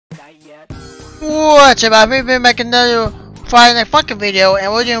What's up? We've been making another Friday Night Funkin video,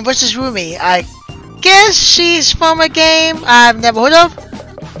 and we're doing versus Rumi. I guess she's from a game I've never heard of,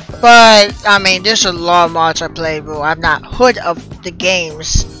 but I mean, there's a lot of mods I play, bro. I've not heard of the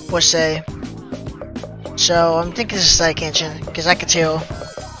games per se, so I'm thinking this is like engine because I can tell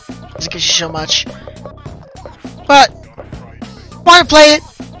it gives you so much. But want to play it,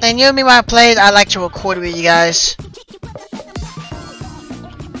 and you know me when I play it, I like to record with you guys.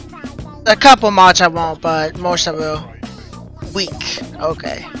 A couple mods I won't, but most I will. Weak.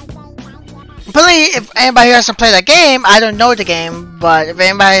 Okay. Probably if anybody here hasn't played that game, I don't know the game, but if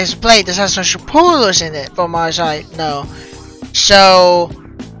anybody has played, this has some spoilers in it from my side. No. So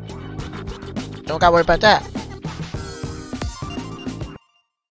don't gotta worry about that.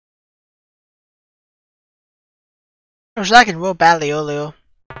 I was lagging real badly earlier.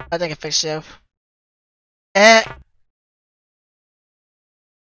 I think I fixed it up.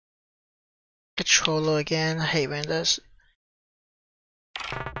 Controller again. I hate when it does.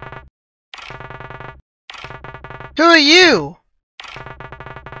 Who are you?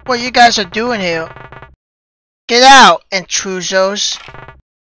 What you guys are doing here? Get out, intrusos.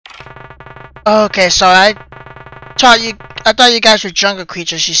 Okay, sorry. I thought you guys were jungle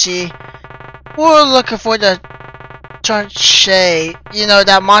creatures, you see. We're looking for the Tunche. You know,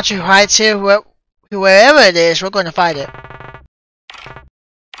 that monster who hides here, wherever it is, we're going to fight it.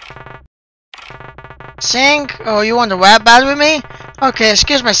 Sing? Oh, you want to rap battle with me? Okay,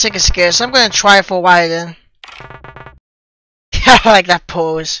 excuse my second scare, so I'm gonna try it for a while then. I like that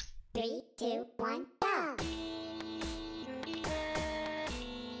pose. 3, 2, 1, go!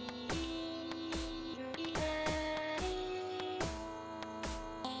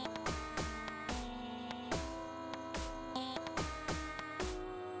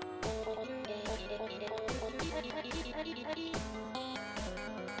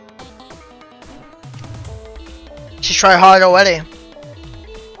 She's trying hard already.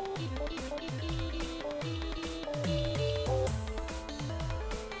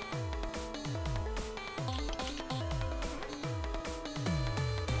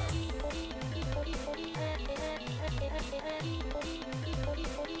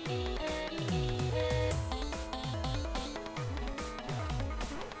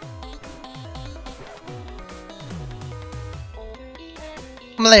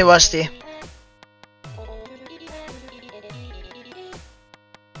 I'm a little rusty.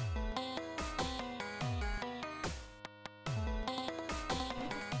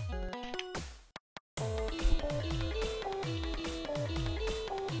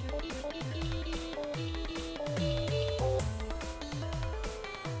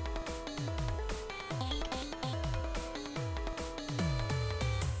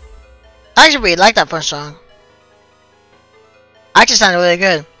 I actually really like that first song. Actually sounded really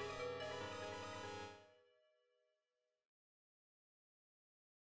good.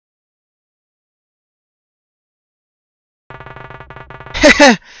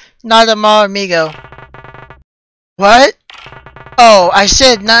 Not a more amigo. What? Oh, I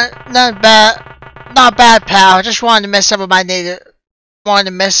said not bad, pal. I just wanted to mess up with my native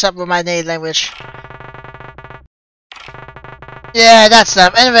language. Yeah, that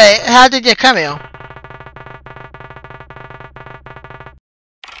stuff. Anyway, how did you come here?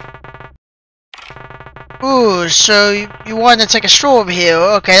 Ooh, so you wanted to take a stroll over here.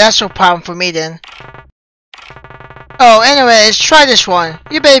 Okay, that's no problem for me then. Oh, anyways, try this one.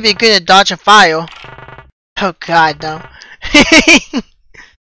 You better be good at dodging fire. Oh god, no.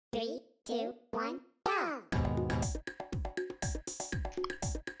 3, 2, 1, go!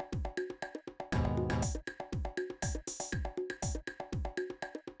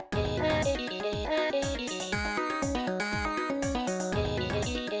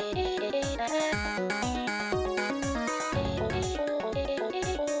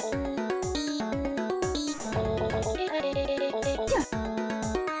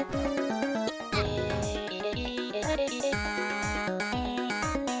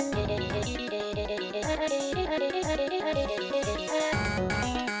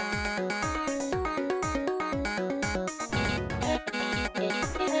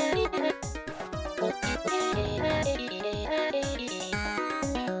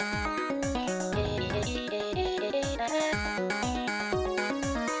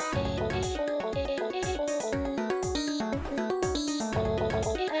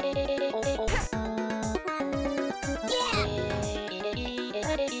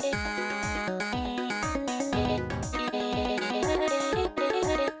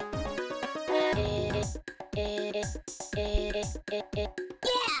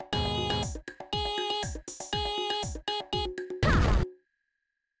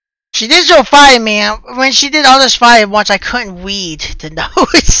 She did show fire, man. When she did all this fire once, I couldn't read the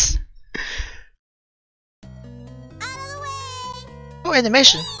notes. Oh,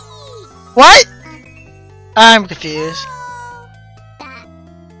 animation. What? I'm confused.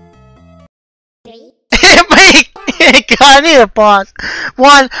 Wait, I need a pause.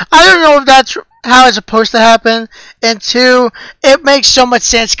 One, I don't know if that's how it's supposed to happen, and two, it makes so much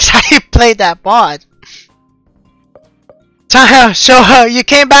sense because I played that pod. So, you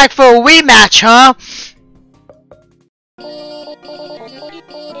came back for a rematch, huh?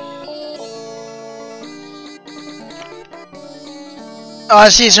 Oh, I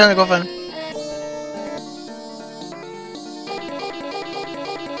see it's on the girlfriend.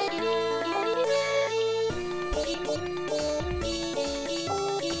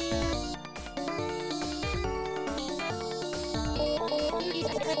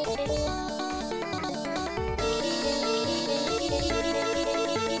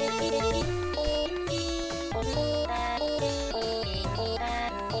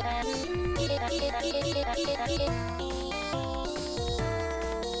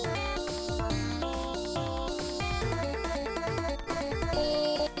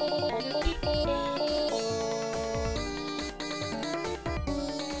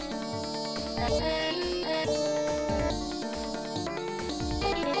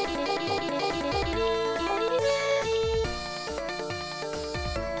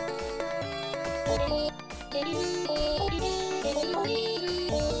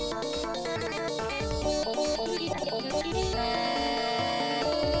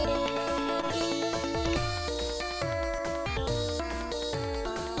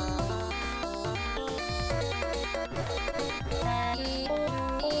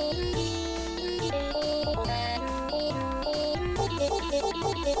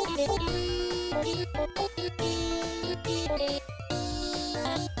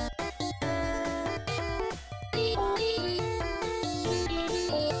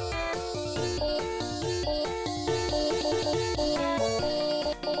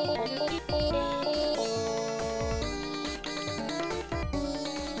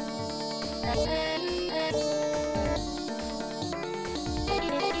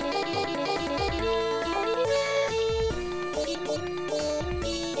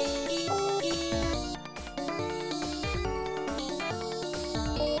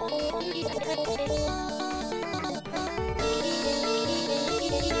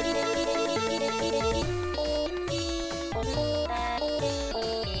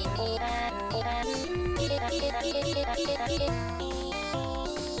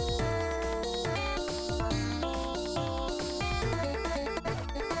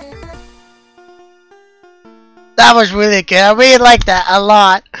 That was really good. I really liked that a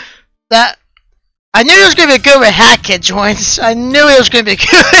lot. That I knew it was gonna be good with Hat Kid joints. I knew it was gonna be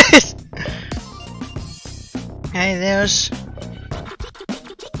good. Hey, there's.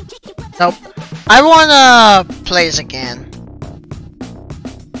 Nope. I wanna play this again.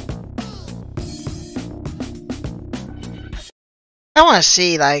 I wanna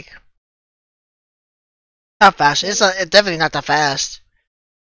see like how fast. It's definitely not that fast.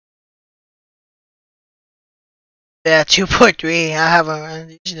 Yeah, 2.3. I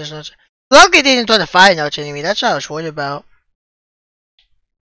haven't used those notes. Luckily, they didn't throw the 5 notes at me. That's what I was worried about.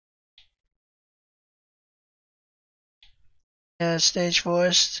 Yeah, stage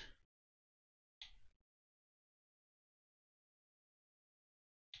forest.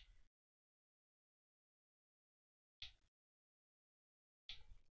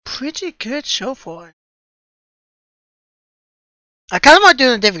 Pretty good so far. I kind of want to do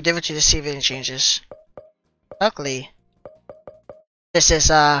the difficulty to see if any changes. Luckily, this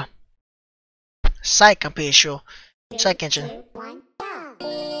is Psych, I'm pretty sure. Psych engine.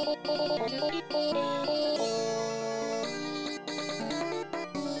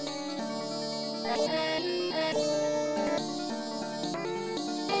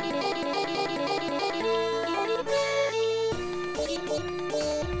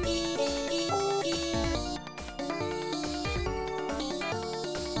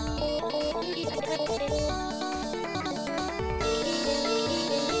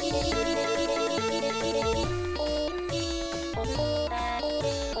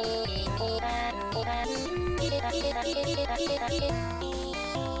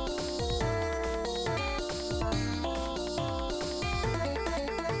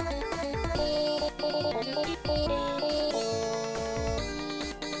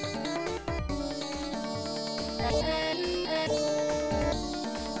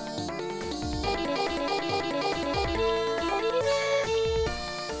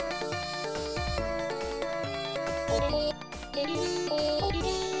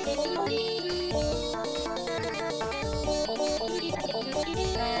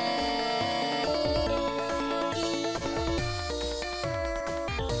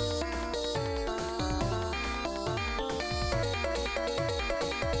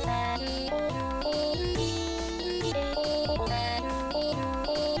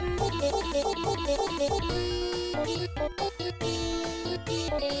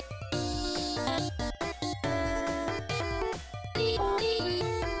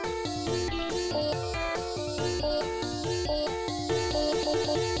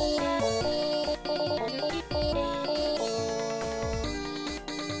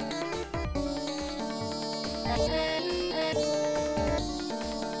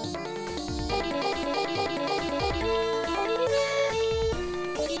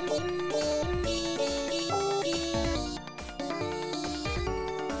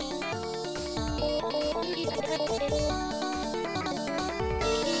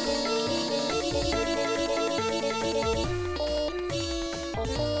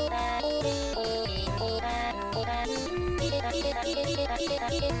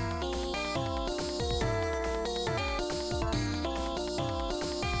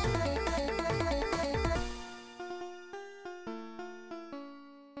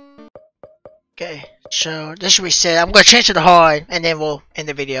 Okay, so this reset. I'm gonna change it to hard, and then we'll end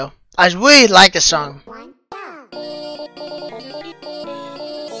the video. I really like the song. 1,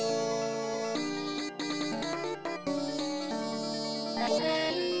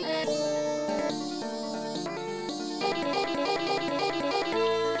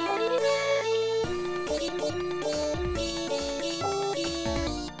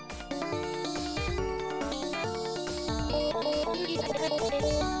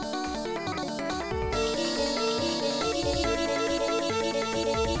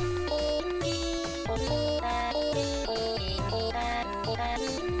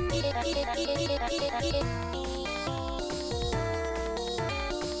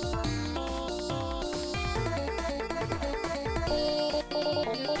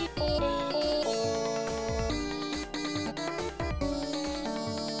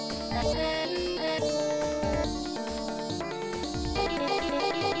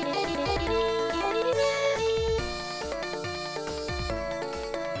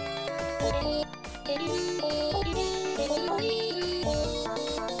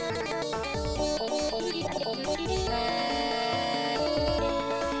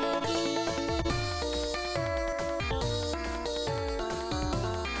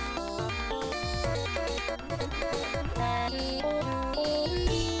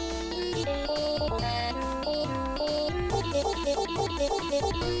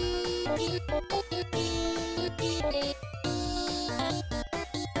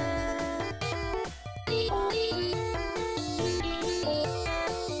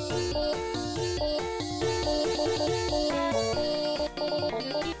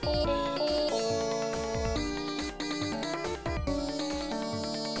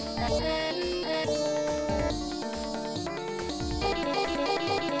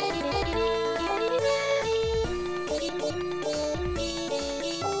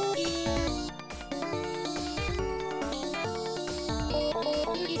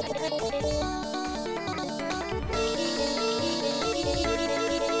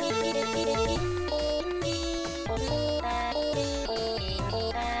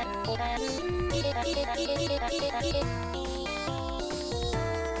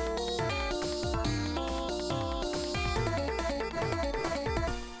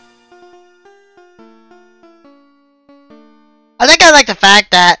 I think I like the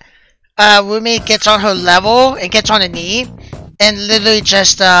fact that Rumi gets on her level and gets on a knee and literally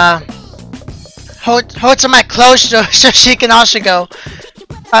just holds somebody close to her so she can also go.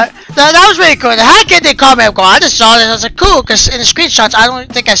 That was really cool. The hack kid didn't call me up. I just saw this. I was like, cool, because in the screenshots, I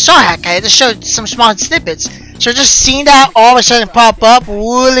don't think I saw hack kid. It just showed some small snippets. So just seeing that all of a sudden pop up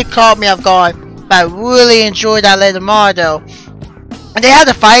really caught me off guard. But I really enjoyed that later more though. And they had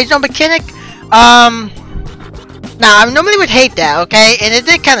the fight zone mechanic. Now I normally would hate that, okay, and it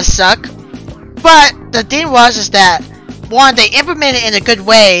did kind of suck. But the thing is that one, they implemented it in a good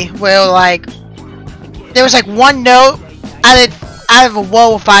way, where like there was like one note out of a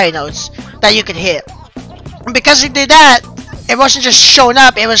wall of fire notes that you could hit. And because they did that, it wasn't just showing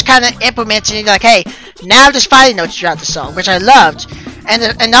up; it was kind of implementing like, hey, now there's fire notes throughout the song, which I loved. And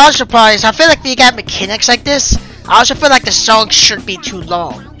the other surprise, I feel like when you got mechanics like this, I also feel like the song shouldn't be too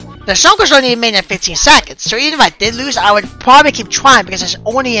long. The song was only a minute and 15 seconds, so even if I did lose, I would probably keep trying because it's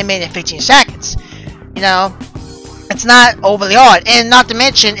only a minute and 15 seconds. You know, it's not overly hard, and not to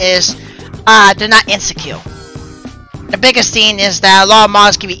mention is they're not insecure. The biggest thing is that a lot of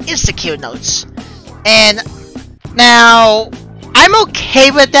mods give you insta-kill notes. And now, I'm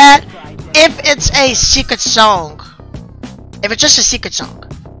okay with that if it's a secret song. If it's just a secret song.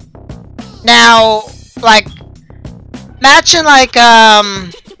 Now, like, matching like,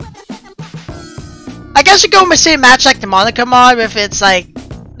 I guess you go and say match like the Monica mod if it's like,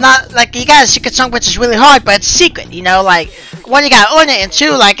 not like you got a secret song which is really hard, but it's secret, you know, like, one, you gotta own it, and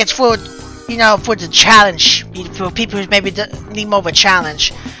two, like, it's for, you know, for the challenge, for people who maybe need more of a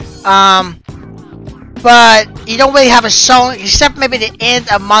challenge. But you don't really have a song, except maybe the end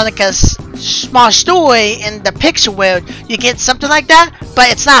of Monica's small story in the pixel world, you get something like that, but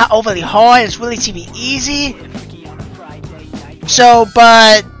it's not overly hard, it's really to be easy. So,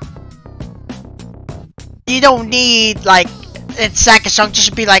 but you don't need, like, it's second song just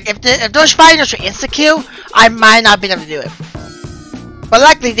to be like, if those fighters were insta-kill, I might not be able to do it. But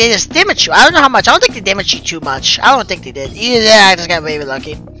luckily they just damaged you. I don't know how much. I don't think they damaged you too much. I don't think they did. Either that, I just got very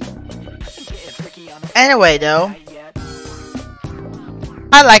lucky. Anyway, though,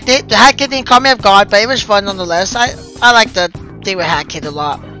 I liked it. The hack kid didn't call me off guard, but it was fun nonetheless. I liked the thing with hack kid a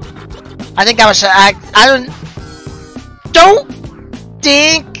lot. I think I was I don't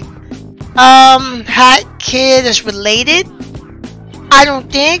think hack kid is related I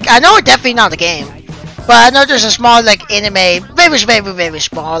don't think. I know it's definitely not the game. But I know there's a small, like, anime. Very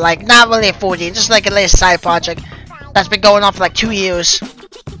small. Like, not really a 4D. Just like a little side project. That's been going on for like 2 years.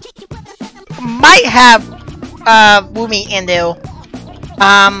 Might have, Rumi in there.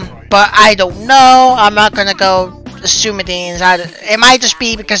 But I don't know. I'm not gonna go assuming things. It might just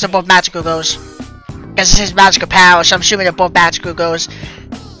be because they're both magical girls. Because it says magical power, so I'm assuming they're both magical girls.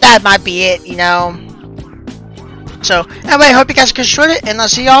 That might be it, you know. So, anyway, hope you guys enjoyed it, and I'll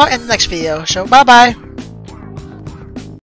see y'all in the next video. So, bye-bye.